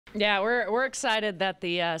Yeah, we're excited that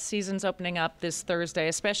the season's opening up this Thursday,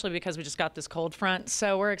 especially because we just got this cold front.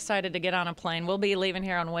 So we're excited to get on a plane. We'll be leaving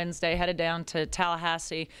here on Wednesday, headed down to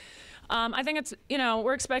Tallahassee. I think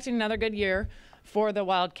we're expecting another good year for the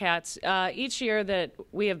Wildcats. Each year that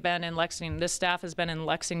we have been in Lexington, this staff has been in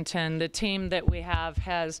Lexington, the team that we have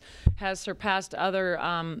has surpassed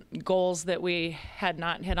other goals that we had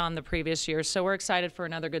not hit on the previous year. So we're excited for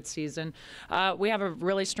another good season. We have a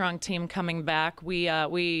really strong team coming back. We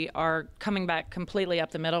are coming back completely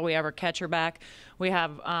up the middle. We have our catcher back. We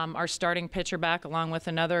have our starting pitcher back, along with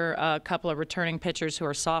another couple of returning pitchers who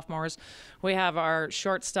are sophomores. We have our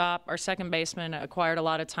shortstop, our second baseman acquired a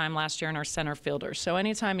lot of time last year, and our center fielder. So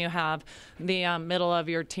anytime you have the middle of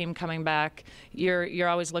your team coming back, you're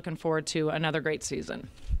always looking forward to another great season.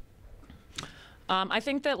 I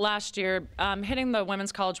think that last year, hitting the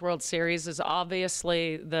Women's College World Series is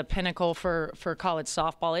obviously the pinnacle for college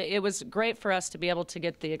softball. It was great for us to be able to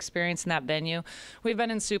get the experience in that venue. We've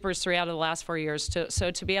been in Supers 3 out of the last 4 years,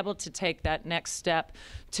 so to be able to take that next step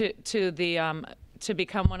to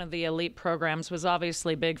become one of the elite programs was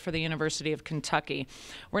obviously big for the University of Kentucky.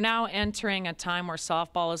 We're now entering a time where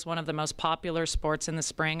softball is one of the most popular sports in the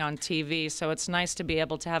spring on TV, so it's nice to be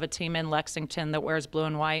able to have a team in Lexington that wears blue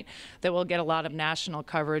and white that will get a lot of national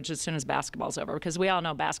coverage as soon as basketball's over, because we all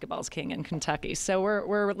know basketball's king in Kentucky. So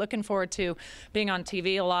we're looking forward to being on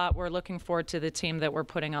TV a lot. We're looking forward to the team that we're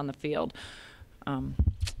putting on the field.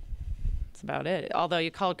 About it. Although you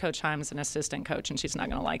called Coach Himes an assistant coach, and she's not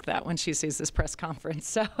going to like that when she sees this press conference.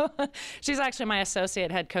 So she's actually my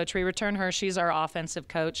associate head coach. We return her. She's our offensive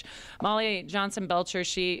coach. Molly Johnson-Belcher,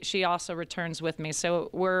 she also returns with me. So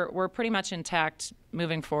we're pretty much intact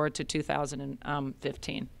moving forward to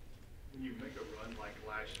 2015. When you make a run like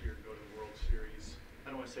last year to go to the World Series, I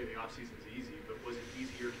don't want to say the offseason's easy, but was it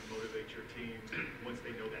easier to motivate your team once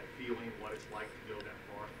they know that feeling, what it's like to go that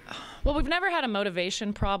far? Well, we've never had a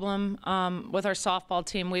motivation problem with our softball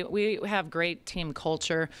team. We have great team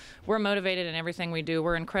culture. We're motivated in everything we do.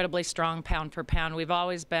 We're incredibly strong pound for pound. We've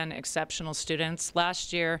always been exceptional students.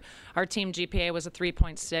 Last year, our team GPA was a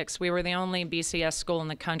 3.6. We were the only BCS school in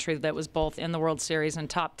the country that was both in the World Series and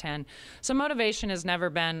top 10. So motivation has never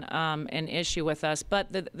been an issue with us.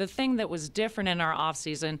 But the thing that was different in our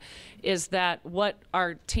offseason is that what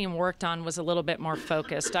our team worked on was a little bit more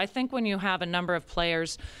focused. I think when you have a number of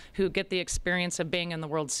players who get the experience of being in the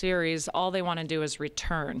World Series, all they want to do is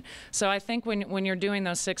return. So I think when you're doing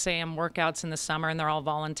those 6 a.m. workouts in the summer, and they're all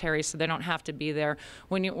voluntary, so they don't have to be there,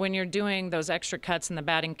 when you're doing those extra cuts in the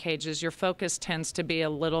batting cages, your focus tends to be a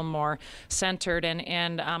little more centered,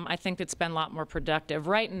 and I think it's been a lot more productive.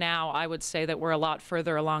 Right now, I would say that we're a lot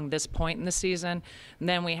further along this point in the season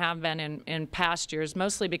than we have been in past years,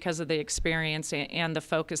 mostly because of the experience and the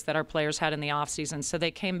focus that our players had in the offseason. So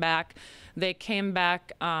they came back.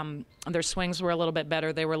 Their swings were a little bit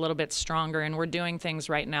better. They were a little bit stronger, and we're doing things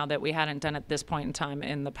right now that we hadn't done at this point in time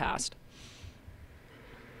in the past.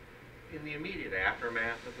 In the immediate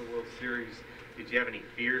aftermath of the World Series, did you have any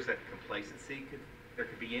fears that complacency there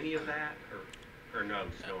could be any of that, or no,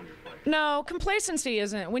 snow in your place? No, complacency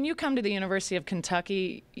isn't. When you come to the University of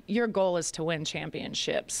Kentucky, your goal is to win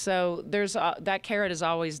championships. So there's that carrot is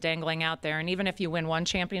always dangling out there. And even if you win one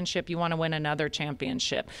championship, you want to win another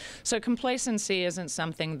championship. So complacency isn't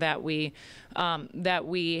something that we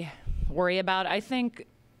worry about. I think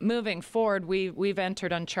moving forward, we've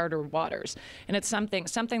entered uncharted waters, and it's something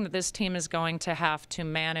that this team is going to have to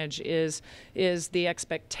manage is the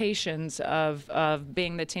expectations of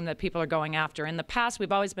being the team that people are going after. In the past,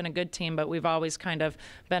 we've always been a good team, but we've always kind of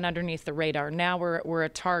been underneath the radar. Now we're a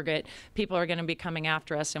target. People are going to be coming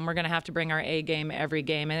after us, and we're going to have to bring our A game every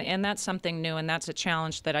game, and that's something new, and that's a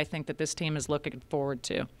challenge that I think that this team is looking forward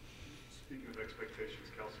to. Speaking of expectations,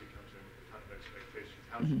 Kelsey comes in with a ton of expectations.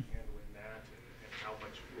 How's she handling that, and how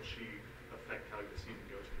much will she affect how the season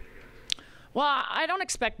goes for you guys? Well, I don't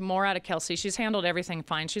expect more out of Kelsey. She's handled everything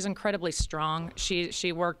fine. She's incredibly strong.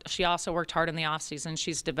 She also worked hard in the offseason.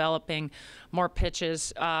 She's developing more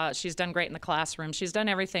pitches. She's done great in the classroom. She's done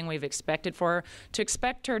everything we've expected for her. To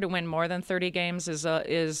expect her to win more than 30 games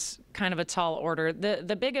is kind of a tall order.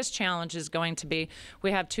 The biggest challenge is going to be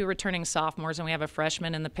we have 2 returning sophomores and we have a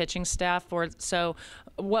freshman in the pitching staff. So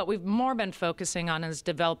what we've more been focusing on is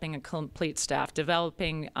developing a complete staff,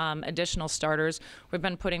 developing additional starters. We've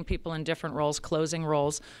been putting people in different roles, closing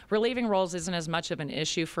roles. Relieving roles isn't as much of an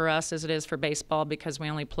issue for us as it is for baseball because we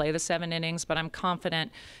only play the 7 innings, but I'm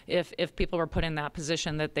confident if people were put in that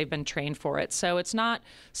position that they've been trained for it. So it's not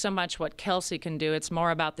so much what Kelsey can do, it's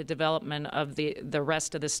more about the development of the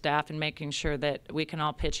rest of the staff and making sure that we can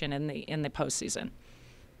all pitch in the postseason.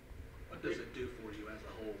 What does it do for you as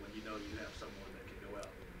a whole when you know you have someone that can go out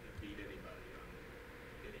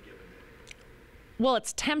Well,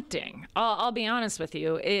 it's tempting. I'll be honest with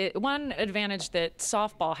you. One advantage that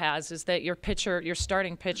softball has is that your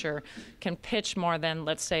starting pitcher, can pitch more than,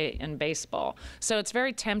 let's say, in baseball. So it's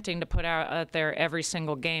very tempting to put out there every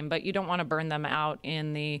single game, but you don't want to burn them out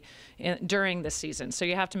during the season. So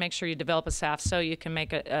you have to make sure you develop a staff so you can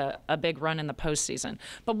make a big run in the postseason.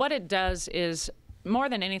 But what it does is, more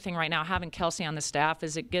than anything right now, having Kelsey on the staff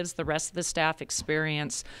is it gives the rest of the staff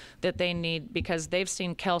experience that they need, because they've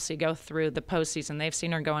seen Kelsey go through the postseason. They've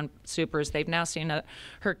seen her go in supers. They've now seen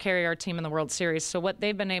her carry our team in the World Series. So what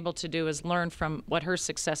they've been able to do is learn from what her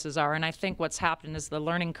successes are. And I think what's happened is the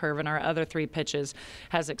learning curve in our other 3 pitches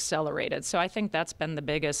has accelerated. So I think that's been the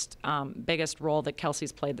biggest role that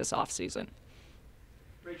Kelsey's played this offseason.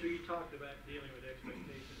 Rachel, you talked about dealing with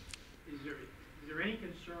expectations. Is there any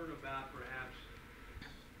concern about perhaps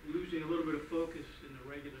losing a little bit of focus in the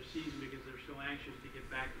regular season because they're so anxious to get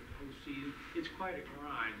back to the postseason? It's quite a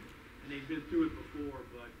grind, and they've been through it before,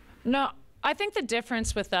 but... No, I think the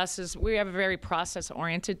difference with us is we have a very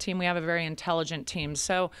process-oriented team. We have a very intelligent team.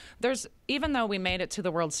 So even though we made it to the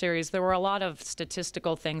World Series, there were a lot of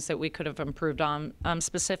statistical things that we could have improved on,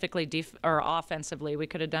 specifically or offensively. We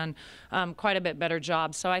could have done quite a bit better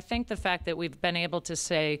job. So I think the fact that we've been able to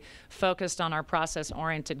stay focused on our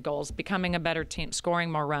process-oriented goals, becoming a better team, scoring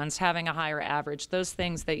more runs, having a higher average, those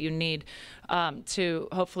things that you need to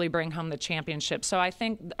hopefully bring home the championship. So I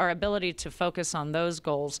think our ability to focus on those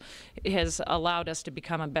goals has allowed us to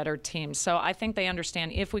become a better team. So I think they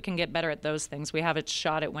understand if we can get better at those things, we have a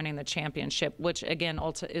shot at winning the championship, which again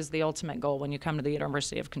is the ultimate goal when you come to the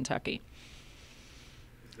University of Kentucky.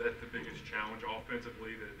 Is that the biggest challenge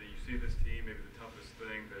offensively that you see this team, maybe the toughest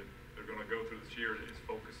thing that they're going to go through this year is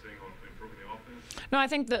focusing on improving the offense? No, I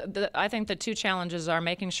think the 2 challenges are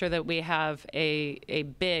making sure that we have a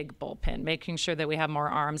big bullpen, making sure that we have more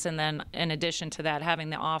arms, and then in addition to that, having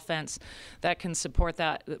the offense that can support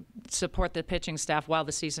the pitching staff while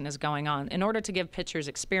the season is going on. In order to give pitchers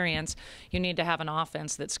experience, you need to have an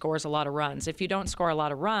offense that scores a lot of runs. If you don't score a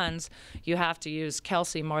lot of runs, you have to use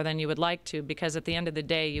Kelsey more than you would like to, because at the end of the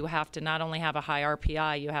day, you have to not only have a high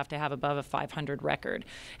RPI, you have to have above a 500 record.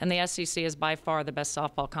 And the SEC is by far the best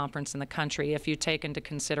softball conference in the country if you take into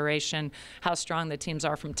consideration how strong the teams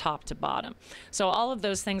are from top to bottom. So all of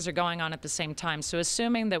those things are going on at the same time. So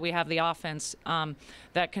assuming that we have the offense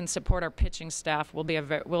that can support our pitching staff, will be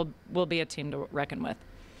a team to reckon with.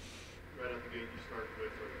 Right out the gate, you started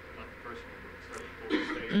with, or not the first one, but started with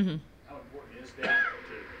Florida State. How important is that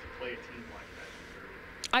to play a team like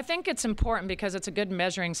that? I think it's important because it's a good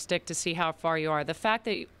measuring stick to see how far you are. The fact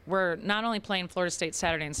that we're not only playing Florida State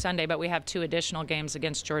Saturday and Sunday, but we have 2 additional games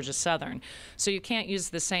against Georgia Southern. So you can't use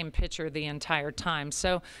the same pitcher the entire time.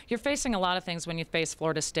 So you're facing a lot of things when you face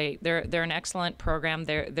Florida State. They're an excellent program.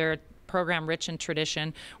 They're program rich in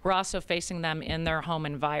tradition. We're also facing them in their home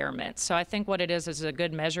environment. So I think what it is a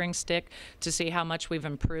good measuring stick to see how much we've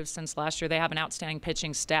improved since last year. They have an outstanding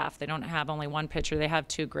pitching staff. They don't have only 1 pitcher. They have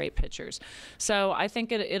 2 great pitchers. So I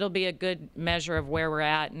think it'll be a good measure of where we're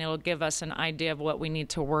at, and it'll give us an idea of what we need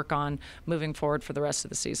to work on moving forward for the rest of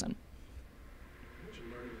the season. What you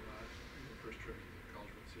learned in the first trip to the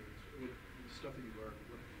College World Series, the stuff that you learned,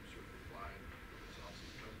 what have you sort of applied this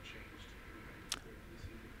offseason? How has it changed this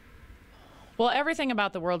season? Well, everything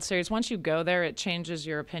about the World Series, once you go there, it changes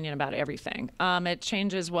your opinion about everything. It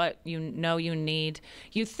changes what you know you need.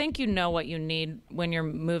 You think you know what you need when you're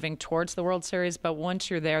moving towards the World Series, but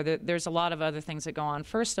once you're there, there's a lot of other things that go on.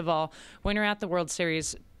 First of all, when you're at the World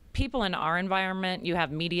Series, people in our environment, you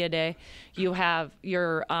have media day, you have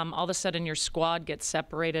your all of a sudden your squad gets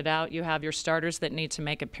separated out, you have your starters that need to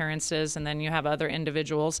make appearances, and then you have other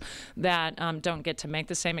individuals that don't get to make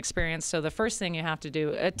the same experience. So the first thing you have to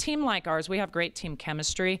do, a team like ours, we have great team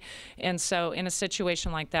chemistry, and so in a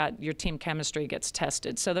situation like that, your team chemistry gets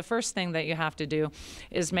tested. So the first thing that you have to do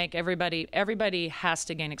is make everybody has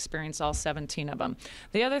to gain experience, all 17 of them.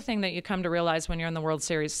 The other thing that you come to realize when you're in the World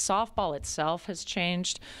Series, softball itself has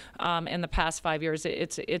changed. In the past 5 years,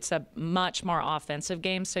 it's a much more offensive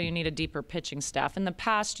game, so you need a deeper pitching staff. In the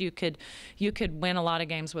past, you could win a lot of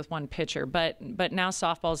games with 1 pitcher, but now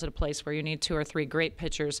softball is at a place where you need 2 or 3 great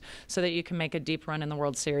pitchers so that you can make a deep run in the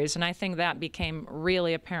World Series. And I think that became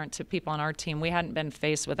really apparent to people on our team. We hadn't been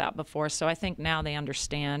faced with that before, so I think now they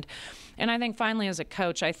understand. And I think finally, as a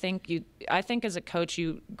coach, I think as a coach,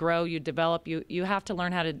 you grow, you develop, you have to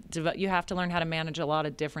learn how to manage a lot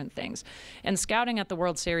of different things. And scouting at the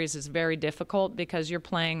World Series is very difficult because you're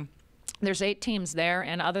playing there's 8 teams there,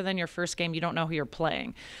 and other than your first game, you don't know who you're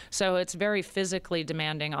playing. So it's very physically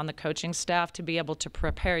demanding on the coaching staff to be able to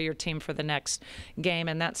prepare your team for the next game,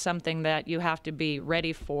 and that's something that you have to be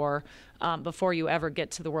ready for before you ever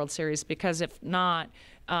get to the World Series, because if not,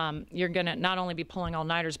 you're going to not only be pulling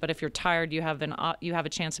all-nighters, but if you're tired, you have a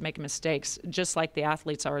chance of making mistakes, just like the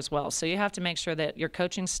athletes are as well. So you have to make sure that your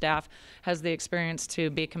coaching staff has the experience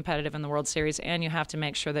to be competitive in the World Series, and you have to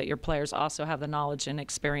make sure that your players also have the knowledge and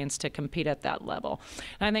experience to compete at that level.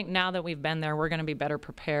 And I think now that we've been there, we're going to be better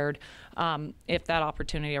prepared if that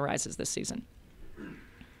opportunity arises this season.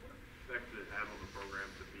 Effect did it have on the program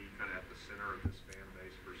to be kind of at the center of this fan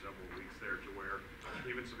base for several weeks there, to where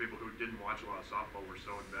even some people who didn't watch a lot of softball were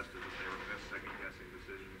so invested that they were second-guessing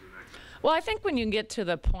decisions and that kind of stuff? Well, I think when you get to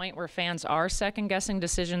the point where fans are second-guessing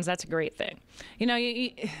decisions, that's a great thing. You know,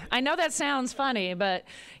 I know that sounds funny, but,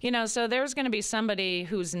 you know, so there's going to be somebody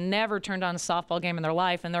who's never turned on a softball game in their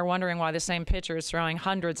life, and they're wondering why the same pitcher is throwing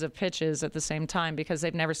hundreds of pitches at the same time because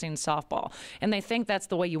they've never seen softball. And they think that's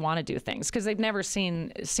the way you want to do things because they've never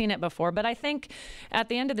seen it before. But I think at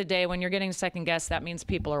the end of the day, when you're getting second-guessed, that means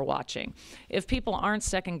people are watching. If people aren't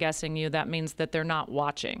second-guessing you, that means that they're not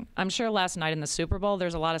watching. I'm sure last night in the Super Bowl,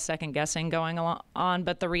 there's a lot of second-guessing going on,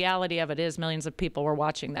 but the reality of it is millions of people were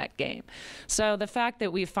watching that game. So the fact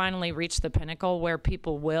that we finally reached the pinnacle where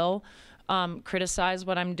people will criticize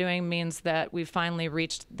what I'm doing means that we finally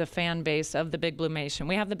reached the fan base of the Big Blue Nation.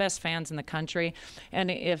 We have the best fans in the country, and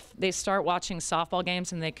if they start watching softball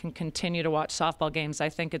games and they can continue to watch softball games, I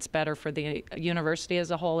think it's better for the university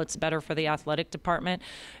as a whole. It's better for the athletic department,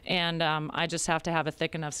 and I just have to have a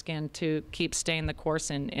thick enough skin to keep staying the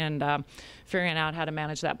course and figuring out how to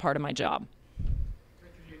manage that part of my job.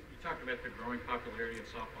 You talked about the growing popularity of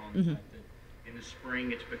softball and the fact that in the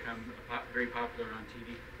spring it's become very popular on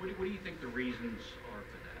TV. What do you think the reasons are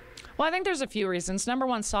for that? Well, I think there's a few reasons. Number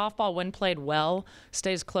one, softball, when played well,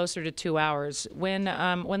 stays closer to 2 hours. When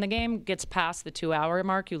the game gets past the 2-hour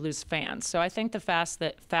mark, you lose fans. So I think the fact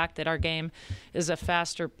that our game is a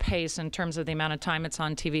faster pace in terms of the amount of time it's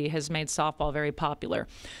on TV has made softball very popular.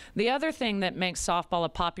 The other thing that makes softball a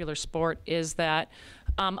popular sport is that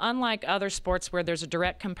unlike other sports where there's a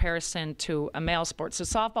direct comparison to a male sport. So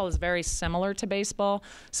softball is very similar to baseball.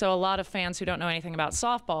 So a lot of fans who don't know anything about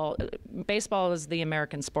softball, baseball is the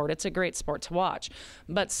American sport. It's a great sport to watch.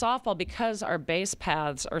 But softball, because our base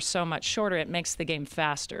paths are so much shorter, it makes the game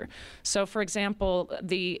faster. So for example,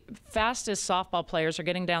 the fastest softball players are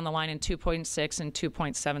getting down the line in 2.6 and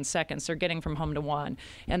 2.7 seconds. They're getting from home to one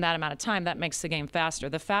in that amount of time. That makes the game faster.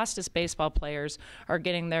 The fastest baseball players are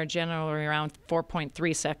getting there generally around 4.3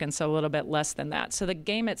 seconds, so a little bit less than that. So the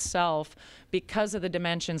game itself, because of the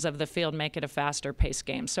dimensions of the field, make it a faster paced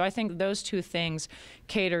game. So I think those two things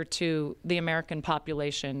cater to the American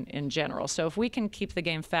population in general. So if we can keep the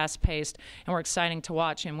game fast paced and we're exciting to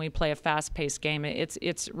watch and we play a fast paced game,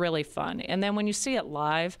 it's really fun. And then when you see it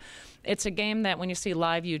live, it's a game that when you see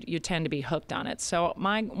live, you tend to be hooked on it. So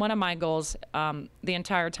one of my goals the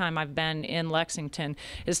entire time I've been in Lexington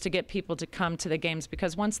is to get people to come to the games,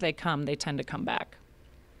 because once they come, they tend to come back.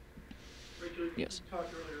 Rachel, Yes. you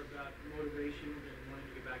talked earlier about motivation and wanting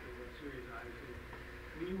to get back to the World Series, obviously.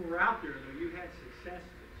 When you were out there, though, you had success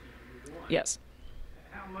this year. You won. Yes.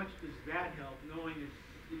 How much does that help, knowing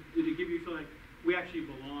that, did it give you a feeling we actually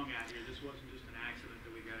belong out here? This wasn't just an accident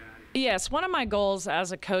that we got out of here? Yes, one of my goals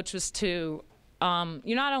as a coach was to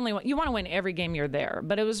you want to win every game you're there,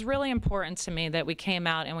 but it was really important to me that we came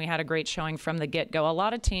out and we had a great showing from the get-go. A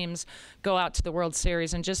lot of teams go out to the World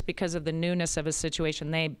Series, and just because of the newness of a situation,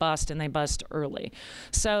 they bust, and they bust early.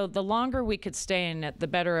 So the longer we could stay in it, the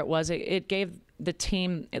better it was. It gave the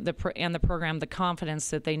team and the program the confidence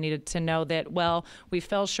that they needed to know that, well, we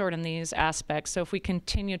fell short in these aspects. So if we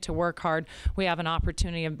continue to work hard, we have an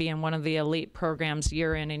opportunity of being one of the elite programs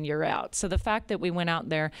year in and year out. So the fact that we went out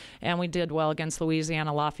there and we did well against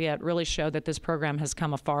Louisiana Lafayette really showed that this program has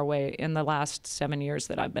come a far way in the last 7 years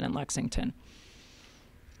that I've been in Lexington.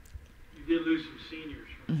 You did lose some seniors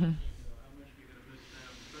from Mm-hmm. how much are you going to miss them,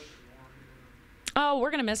 especially Lauren? Oh,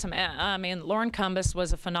 we're going to miss him. I mean, Lauren Cumbus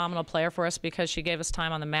was a phenomenal player for us because she gave us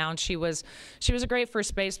time on the mound. She was a great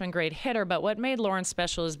first baseman, great hitter, but what made Lauren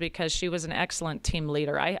special is because she was an excellent team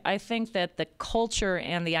leader. I think that the culture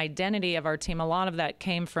and the identity of our team, a lot of that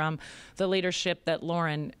came from the leadership that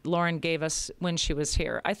Lauren gave us when she was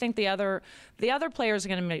here. I think the other players are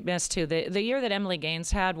going to be missed too. The year that Emily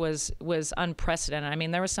Gaines had was unprecedented. I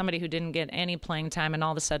mean, there was somebody who didn't get any playing time, and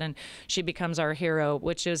all of a sudden she becomes our hero,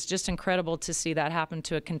 which is just incredible to see that happen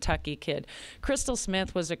to a Kentucky kid. Crystal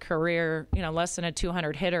Smith was a career, less than a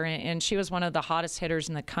 200 hitter, and she was one of the hottest hitters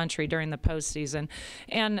in the country during the postseason.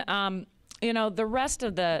 And the rest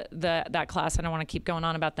of that class, I don't want to keep going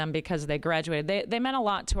on about them because they graduated. They meant a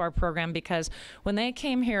lot to our program because when they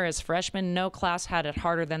came here as freshmen, no class had it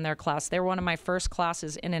harder than their class. They were one of my first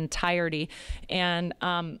classes in entirety, and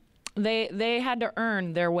they had to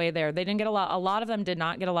earn their way there. They didn't get a lot of them did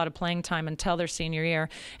not get a lot of playing time until their senior year,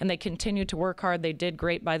 and they continued to work hard. They did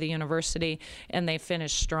great by the university, and they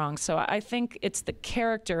finished strong. So I think it's the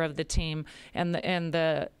character of the team and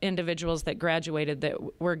the individuals that graduated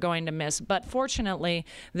that we're going to miss. But fortunately,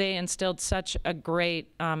 they instilled such a great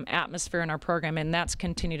atmosphere in our program, and that's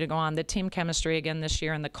continued to go on. The team chemistry again this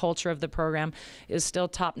year and the culture of the program is still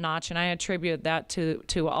top notch, and I attribute that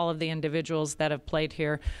to all of the individuals that have played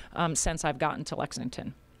here since I've gotten to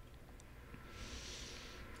Lexington.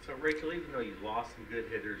 So, Rachel, even though you've lost some good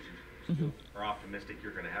hitters, you still are optimistic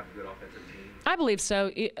you're going to have a good offensive team? I believe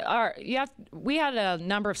so. We had a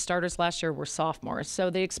number of starters last year were sophomores,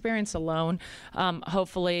 so the experience alone,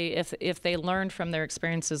 hopefully, if they learned from their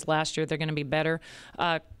experiences last year, they're going to be better.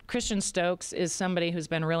 Christian Stokes is somebody who's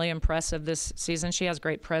been really impressive this season. She has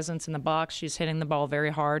great presence in the box. She's hitting the ball very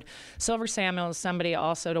hard. Silver Samuel is somebody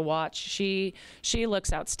also to watch. She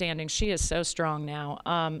looks outstanding. She is so strong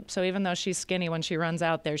now. So even though she's skinny when she runs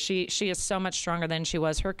out there, she is so much stronger than she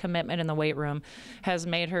was. Her commitment in the weight room has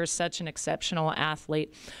made her such an exceptional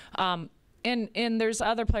athlete. And there's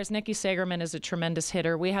other players. Nikki Sagerman is a tremendous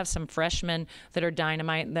hitter. We have some freshmen that are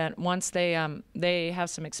dynamite that once they have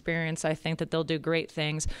some experience, I think that they'll do great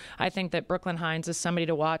things. I think that Brooklyn Hines is somebody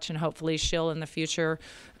to watch, and hopefully she'll in the future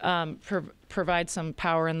provide some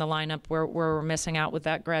power in the lineup where we're missing out with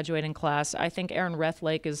that graduating class. I think Erin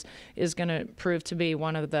Rethlake is going to prove to be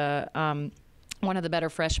one of the better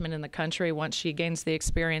freshmen in the country once she gains the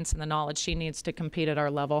experience and the knowledge she needs to compete at our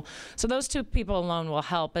level. So those two people alone will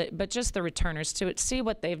help, but just the returners to see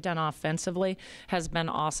what they've done offensively has been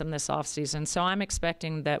awesome this offseason. So I'm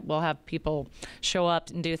expecting that we'll have people show up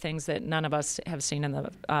and do things that none of us have seen in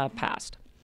the past.